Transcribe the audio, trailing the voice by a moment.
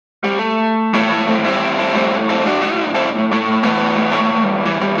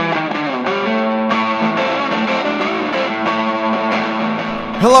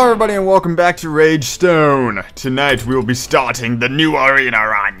Hello everybody and welcome back to RAGEstone. Tonight we will be starting the new arena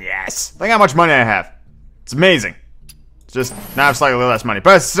run, yes. Look how much money I have. It's amazing. It's just now slightly less money,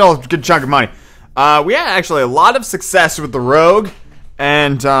 but it's still a good chunk of money. We had actually a lot of success with the rogue,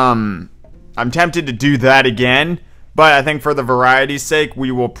 and I'm tempted to do that again, but I think for the variety's sake,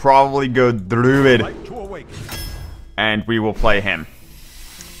 we will probably go Druid, and we will play him.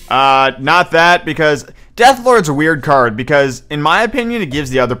 Not that, because Deathlord's a weird card, because in my opinion, it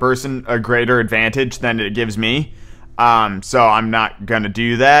gives the other person a greater advantage than it gives me. So I'm not gonna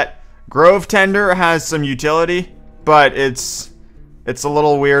do that. Grove Tender has some utility, but it's a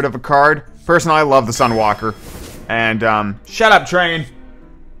little weird of a card. Personally, I love the Sunwalker. And, shut up, train.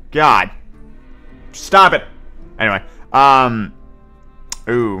 God. Stop it. Anyway,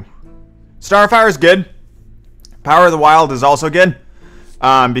 ooh. Starfire is good. Power of the Wild is also good.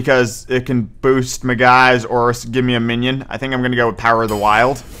 Because it can boost my guys or give me a minion. I think I'm going to go with Power of the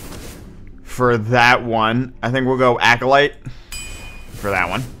Wild for that one. I think we'll go Acolyte for that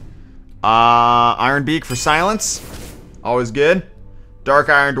one. Iron Beak for silence. Always good. Dark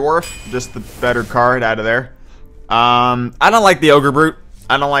Iron Dwarf, just the better card out of there. I don't like the Ogre Brute.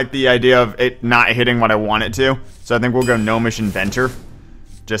 I don't like the idea of it not hitting what I want it to. So I think we'll go Gnomish Inventor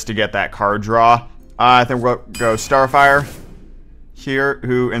just to get that card draw. I think we'll go Starfire here,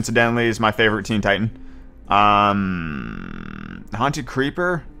 who incidentally is my favorite Teen Titan. Haunted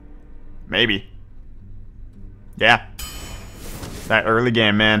Creeper? Maybe. Yeah. That early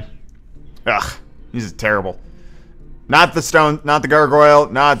game, man. Ugh. He's terrible. Not the stone, not the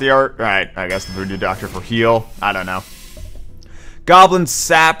gargoyle, not the art. Right, I guess the Voodoo Doctor for heal. I don't know. Goblin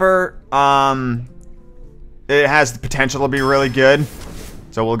Sapper. It has the potential to be really good.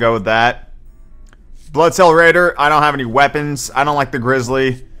 So we'll go with that. Blood Cell Raider, I don't have any weapons. I don't like the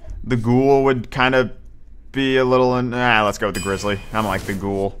Grizzly. The Ghoul would kind of be a little... let's go with the Grizzly. I don't like the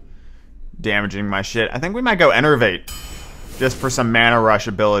Ghoul damaging my shit. I think we might go Enervate, just for some mana rush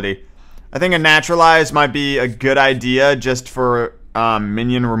ability. I think a Naturalize might be a good idea just for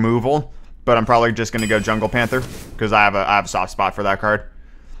minion removal. But I'm probably just going to go Jungle Panther, because I have a soft spot for that card.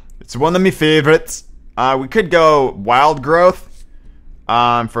 It's one of my favorites. We could go Wild Growth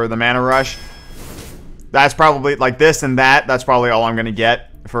for the mana rush. That's probably, like this and that, that's probably all I'm going to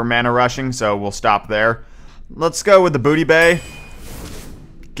get for mana rushing, so we'll stop there. Let's go with the Booty Bay.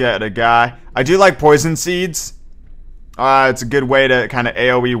 Get a guy. I do like Poison Seeds. It's a good way to kind of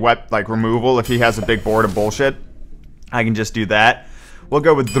AoE like removal if he has a big board of bullshit. I can just do that. We'll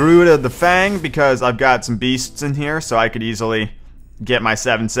go with Druid of the Fang because I've got some beasts in here, so I could easily get my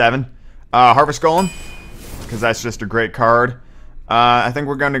 7/7. Harvest Golem, because that's just a great card. I think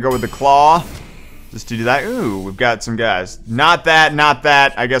we're going to go with the Claw. Just to do that. Ooh, we've got some guys. Not that, not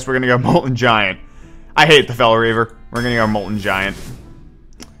that. I guess we're going to go Molten Giant. I hate the Fel Reaver. We're going to go Molten Giant.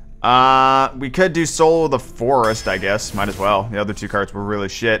 We could do Soul of the Forest, I guess. Might as well. The other two cards were really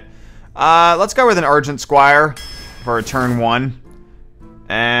shit. Let's go with an Argent Squire for a turn 1.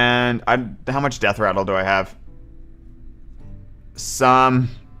 And how much Death Rattle do I have? Some.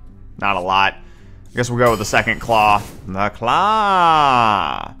 Not a lot. I guess we'll go with the second Claw. The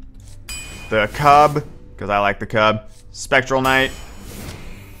Claw. The Cub, because I like the Cub. Spectral Knight.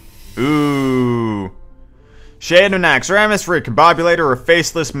 Ooh. Shade of Nax, Ramus for a Combobulator or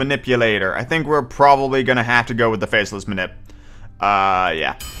Faceless Manipulator. I think we're probably going to have to go with the Faceless Manip.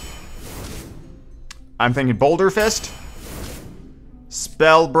 Yeah. I'm thinking Boulder Fist.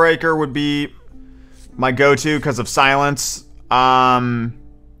 Spellbreaker would be my go-to because of silence.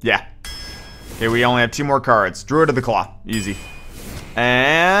 Yeah. Okay, we only have 2 more cards. Druid of the Claw. Easy.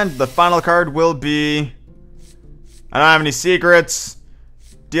 And the final card will be... I don't have any secrets.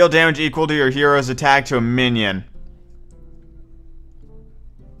 Deal damage equal to your hero's attack to a minion.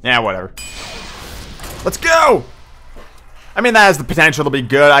 Yeah, whatever. Let's go! I mean, that has the potential to be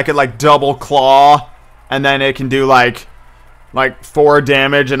good. I could, like, double Claw, and then it can do, like 4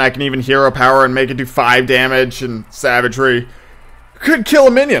 damage, and I can even hero power and make it do 5 damage, and Savagery could kill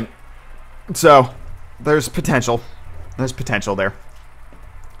a minion. So, there's potential. There's potential there.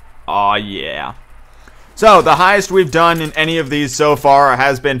 Aw, yeah. So, the highest we've done in any of these so far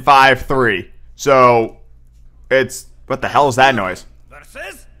has been 5-3. So, it's... What the hell is that noise?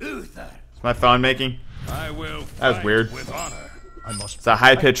 Is my phone making? That was weird. It's a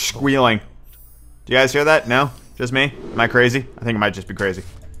high-pitched squealing. Do you guys hear that? No? Just me? Am I crazy? I think it might just be crazy.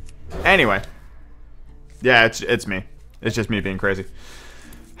 Anyway. Yeah, it's me. It's just me being crazy.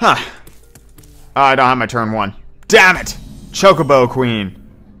 Huh. Oh, I don't have my turn 1. Damn it! Chocobo Queen.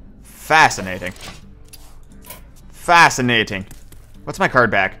 Fascinating. Fascinating. What's my card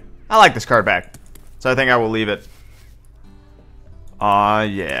back? I like this card back. So I think I will leave it. Aw,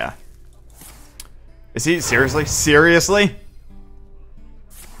 yeah. Is he seriously? Seriously?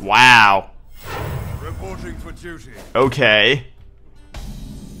 Wow. Reporting for duty. Okay.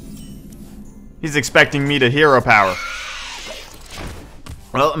 He's expecting me to hero power.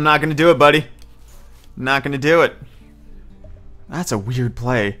 Well, I'm not gonna do it, buddy. Not gonna do it. That's a weird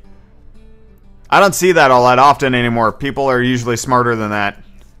play. I don't see that all that often anymore. People are usually smarter than that.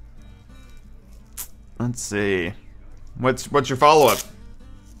 Let's see. What's your follow-up?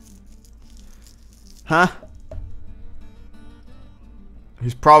 Huh?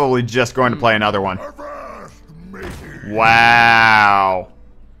 He's probably just going to play another one. Wow.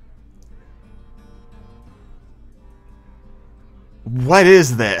 What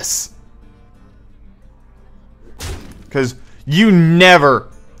is this? Because you never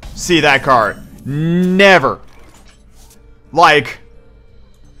see that card. Never. Like,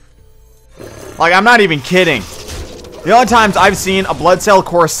 I'm not even kidding. The only times I've seen a Bloodcell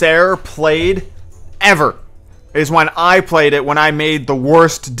Corsair played ever is when I played it when I made the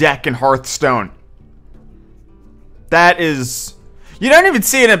worst deck in Hearthstone. That is... You don't even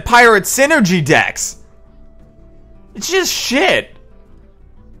see it in Pirate Synergy decks. It's just shit.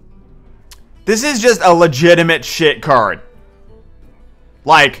 This is just a legitimate shit card.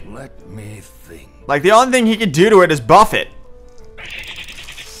 Like... Let me think. Like, the only thing he could do to it is buff it.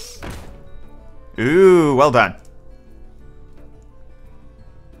 Ooh, well done.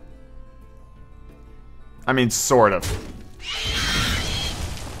 I mean, sort of.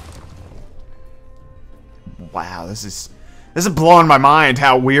 Wow, this is blowing my mind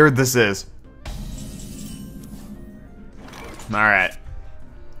how weird this is. Alright.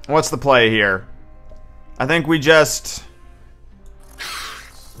 What's the play here? I think we just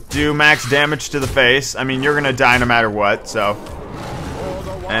do max damage to the face. I mean, you're gonna die no matter what, so.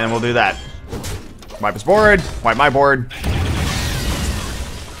 And we'll do that. Wipe his board, wipe my board.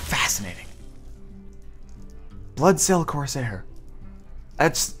 Fascinating. Bloodcell Corsair.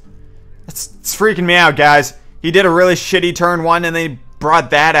 That's freaking me out, guys. He did a really shitty turn one and they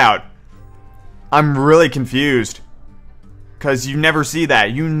brought that out. I'm really confused. Because you never see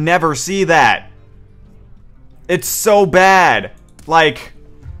that. You never see that. It's so bad. Like,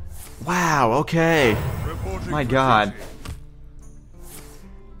 wow, okay. My god.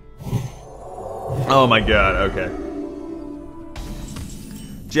 Oh my god, okay.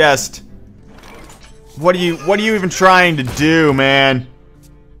 Just... What are you even trying to do, man?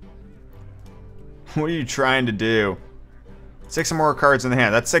 What are you trying to do? 6 or more cards in the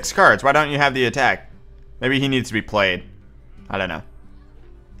hand. That's 6 cards. Why don't you have the attack? Maybe he needs to be played. I don't know.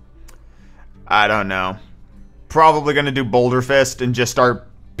 I don't know. Probably gonna do Boulder Fist and just start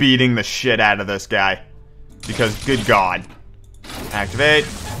beating the shit out of this guy. Because, good god. Activate.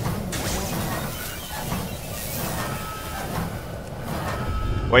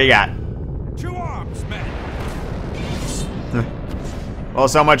 What you got? 2 arms, man. Well,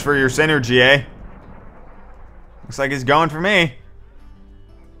 so much for your synergy, eh? Looks like he's going for me.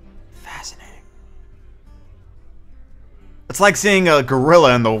 Fascinating. It's like seeing a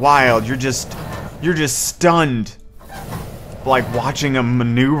gorilla in the wild. You're just stunned. Like watching him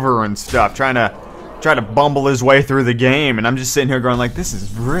maneuver and stuff, trying to bumble his way through the game, and I'm just sitting here going like, this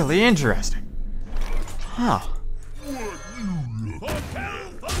is really interesting. Huh.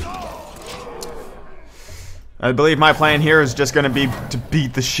 I believe my plan here is just going to be to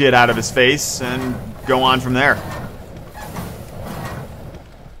beat the shit out of his face and go on from there.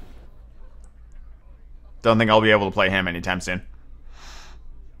 Don't think I'll be able to play him anytime soon.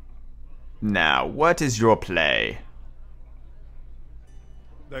 Now, what is your play?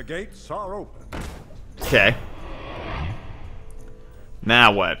 The gates are open. Okay.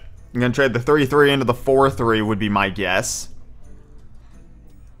 Now what? I'm going to trade the 3-3 into the 4-3 would be my guess.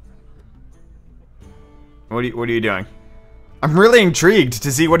 What are you doing? I'm really intrigued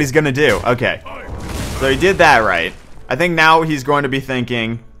to see what he's gonna do. Okay. So he did that right. I think now he's going to be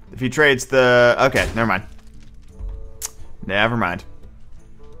thinking, if he trades the... Okay, never mind. Never mind.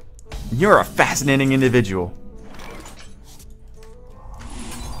 You're a fascinating individual.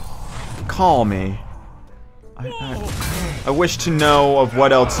 Call me. I wish to know of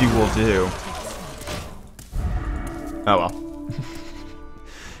what else you will do. Oh well.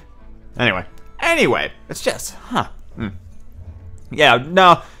 Anyway, it's just, huh. Yeah,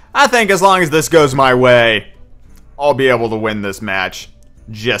 no, I think as long as this goes my way, I'll be able to win this match.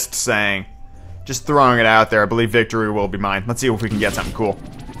 Just saying. Just throwing it out there. I believe victory will be mine. Let's see if we can get something cool.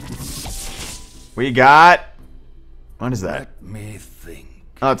 We got... What is that? Let me think.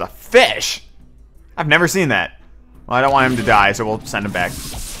 Oh, it's a fish! I've never seen that. Well, I don't want him to die, so we'll send him back.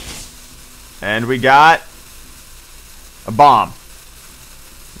 And we got... a bomb.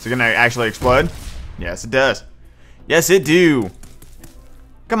 Is it gonna actually explode? Yes, it does. Yes, it do.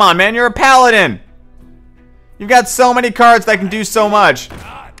 Come on, man, you're a paladin. You've got so many cards that can do so much.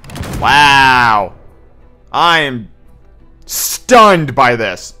 Wow. I am stunned by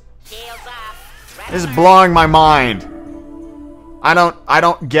this. This is blowing my mind. I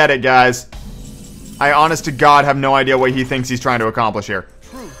don't get it, guys. I honest to God have no idea what he thinks he's trying to accomplish here.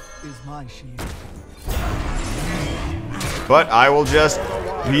 Truth is my shield. But I will just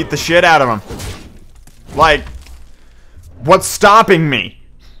beat the shit out of him. Like, what's stopping me?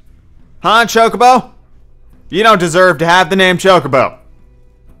 Huh, Chocobo? You don't deserve to have the name Chocobo.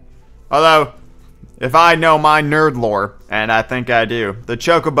 Although, if I know my nerd lore, and I think I do, the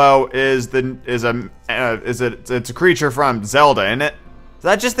Chocobo it's a creature from Zelda, isn't it? Is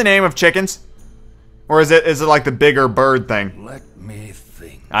that just the name of chickens? Or is it like the bigger bird thing? Let me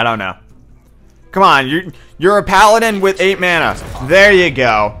think. I don't know. Come on, you're a paladin with 8 mana. There you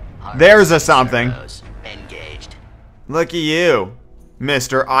go. There's a something. Engaged. Look at you,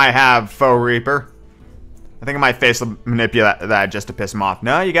 Mr. I have Faux Reaper. I think I might facial manipulate that just to piss him off.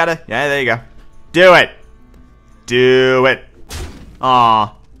 No, you gotta. Yeah, there you go. Do it. Do it.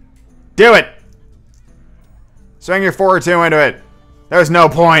 Aw. Do it. Swing your 4-2 into it. There's no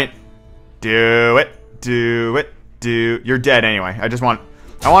point. Do it. Do it. You're dead anyway.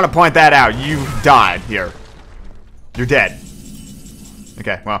 I want to point that out. You died here. You're dead.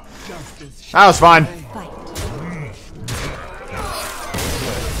 Okay, well. That was fun.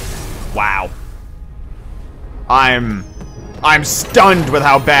 Wow. I'm stunned with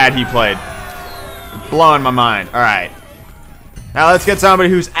how bad he played. Blowing my mind. Alright. Now let's get somebody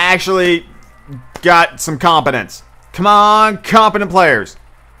who's actually got some competence. Come on, competent players.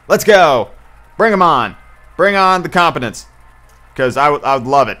 Let's go. Bring them on. Bring on the competence. Because I would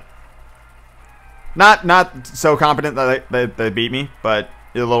love it. Not so competent that they beat me, but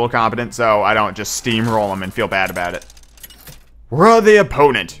a little competent so I don't just steamroll them and feel bad about it. We're the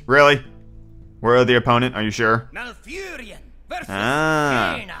opponent. Really? We're the opponent? Are you sure? Malfurion versus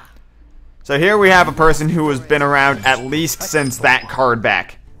Ah. Jaina. So here we have a person who has been around at least since that card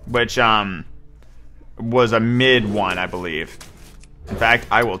back, which was a mid one, I believe. In fact,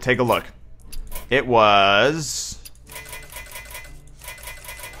 I will take a look. It was.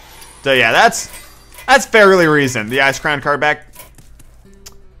 So yeah, that's fairly recent. The Ice Crown card back.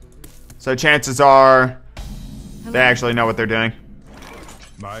 So chances are they actually know what they're doing.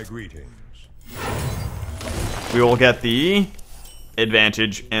 My greetings. We will get the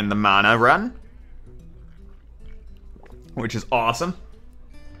advantage in the mana run, which is awesome.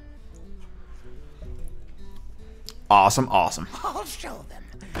 Awesome, awesome. I'll show them.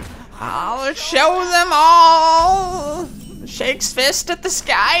 I'll show them all. Shakes fist at the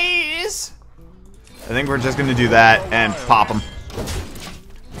skies. I think we're just gonna do that and pop him.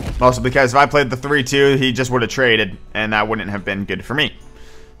 Mostly because if I played the 3-2, he just would have traded, and that wouldn't have been good for me.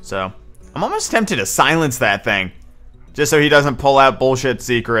 So, I'm almost tempted to silence that thing. Just so he doesn't pull out bullshit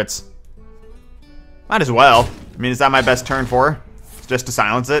secrets. Might as well. I mean, is that my best turn for her? Just to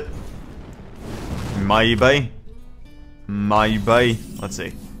silence it? Maybe. Maybe. Let's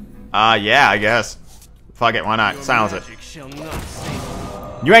see. Yeah, I guess. Fuck it, why not? Silence it.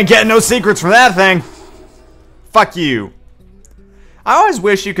 You ain't getting no secrets from that thing! Fuck you. I always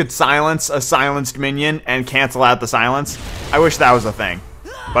wish you could silence a silenced minion and cancel out the silence. I wish that was a thing.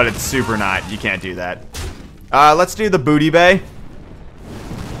 But it's super not. You can't do that. Let's do the Booty Bay.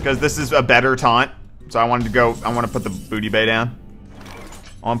 Because this is a better taunt. So I want to put the Booty Bay down.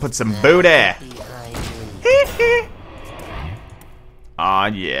 I want to put some booty. Aw,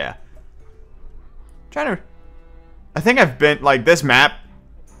 yeah. I think I've been, like, this map,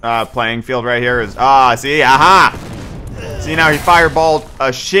 playing field right here is, see, aha! See, now he fireballed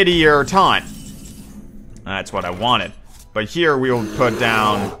a shittier taunt. That's what I wanted. But here we will put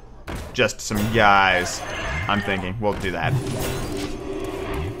down just some guys. I'm thinking we'll do that.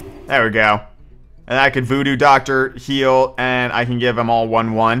 There we go. And I could Voodoo Doctor, heal, and I can give them all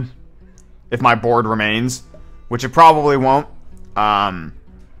 1/1 if my board remains, which it probably won't.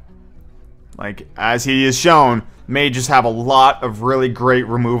 Like, as he is shown, mages have a lot of really great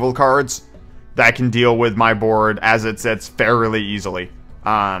removal cards that can deal with my board as it sits fairly easily.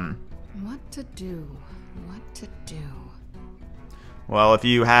 What to do? What to do? Well, if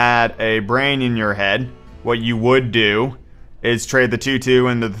you had a brain in your head, what you would do is trade the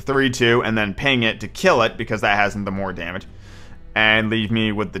 2/2 into the 3/2 and then ping it to kill it because that has the more damage. And leave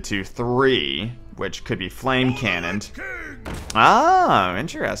me with the 2/3, which could be flame cannoned. Ah,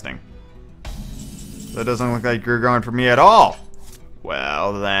 interesting. That doesn't look like you're going for me at all.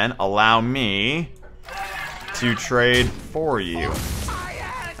 Well, then, allow me to trade for you.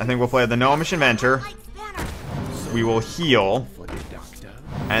 I think we'll play the Gnomish Inventor. We will heal.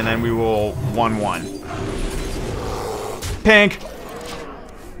 And then we will 1-1. Pink!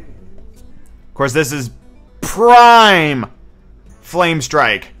 Of course, this is prime Flame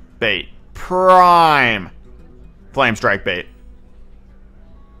Strike bait. Prime Flame Strike bait.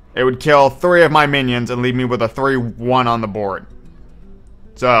 It would kill 3 of my minions and leave me with a 3-1 on the board.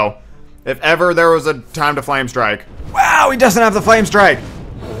 So, if ever there was a time to Flame Strike... Wow, he doesn't have the Flame Strike!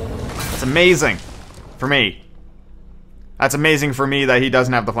 That's amazing. For me. That's amazing for me that he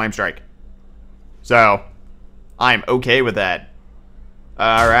doesn't have the Flame Strike. So, I'm okay with that.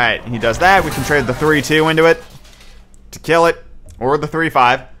 Alright, he does that. We can trade the 3-2 into it to kill it. Or the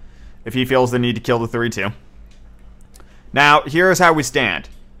 3-5, if he feels the need to kill the 3-2. Now, here's how we stand.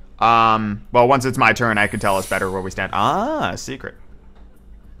 Well, once it's my turn, I can tell us better where we stand. Ah, secret.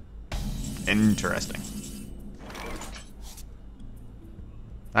 Interesting.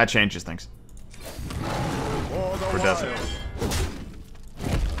 That changes things. Or does it?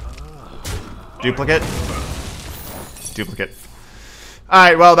 Duplicate? Duplicate.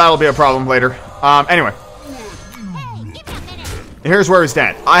 Alright, well, that'll be a problem later. Anyway. Here's where we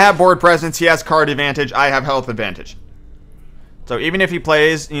stand. I have board presence, he has card advantage, I have health advantage. So even if he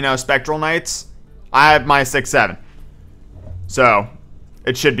plays, you know, Spectral Knights, I have my 6-7. So,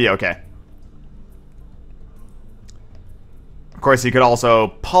 it should be okay. Of course, he could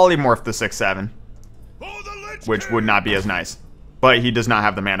also polymorph the 6-7, which would not be as nice. But he does not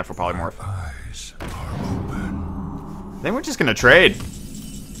have the mana for polymorph. Then we're just gonna trade.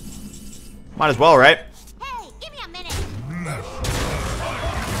 Might as well, right? Hey, give me a minute.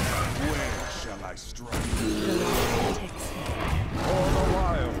 Where shall I strike?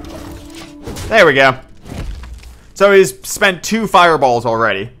 There we go. So he's spent 2 fireballs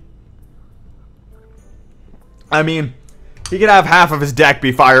already. I mean, he could have half of his deck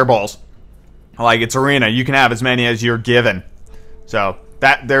be fireballs. Like, it's Arena. You can have as many as you're given. So,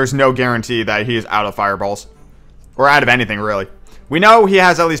 there's no guarantee that he is out of fireballs. Or out of anything, really. We know he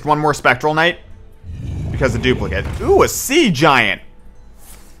has at least 1 more Spectral Knight. Because of duplicate. Ooh, a Sea Giant.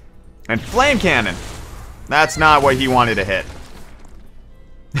 And Flame Cannon. That's not what he wanted to hit.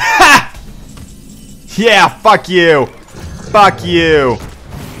 Ha! Yeah, fuck you. Fuck you.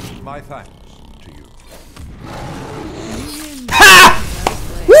 My thanks to you.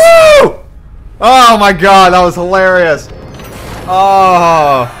 Ha! Woo! Oh my god, that was hilarious.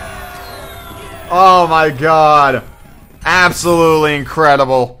 Oh. Oh my god. Absolutely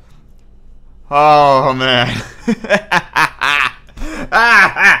incredible. Oh man.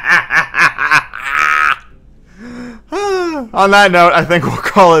 On that note, I think we'll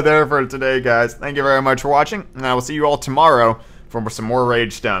call it there for today, guys. Thank you very much for watching, and I will see you all tomorrow for some more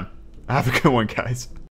RAGEstone. Have a good one, guys.